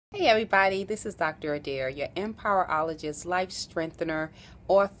Hey everybody, this is Dr. Adair, your empowerologist, life strengthener,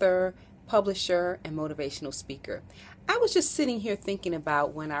 author, publisher, and motivational speaker. I was just sitting here thinking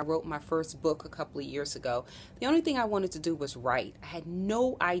about when I wrote my first book a couple of years ago. The only thing I wanted to do was write. I had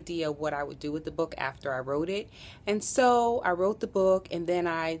no idea what I would do with the book after I wrote it. And so I wrote the book and then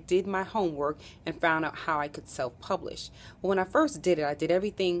I did my homework and found out how I could self-publish. Well, when I first did it, I did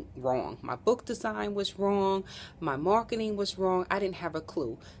everything wrong. My book design was wrong. My marketing was wrong. I didn't have a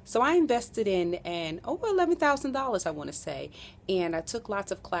clue. So I invested in over $11,000, I want to say. And I took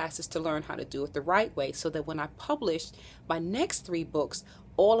lots of classes to learn how to do it the right way so that when I published my next 3 books,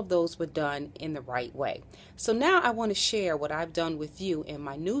 all of those were done in the right way. So now I want to share what I've done with you in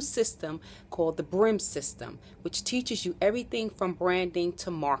my new system called the B.R.I.M system, which teaches you everything from branding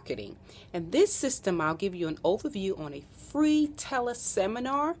to marketing. And this system, I'll give you an overview on a free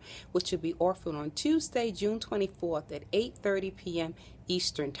teleseminar, which will be offered on Tuesday, June 24th at 8:30 p.m.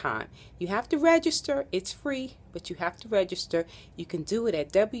 Eastern Time. You have to register. It's free, but you have to register. You can do it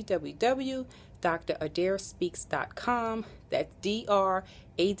at www.dradair.speaks.com. That's DRADAIR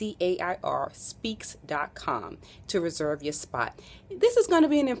speaks.com to reserve your spot. This is going to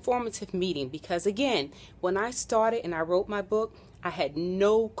be an informative meeting because, again, when I started and I wrote my book, I had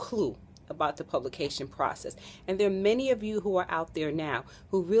no clue about the publication process. And there are many of you who are out there now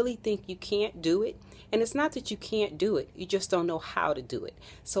who really think you can't do it. And it's not that you can't do it, you just don't know how to do it.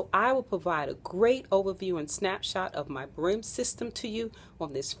 So I will provide a great overview and snapshot of my B.R.I.M system to you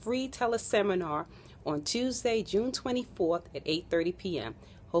on this free teleseminar on Tuesday, June 24th at 8:30 p.m.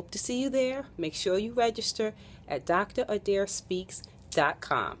 Hope to see you there. Make sure you register at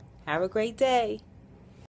dradair.speaks.com. Have a great day.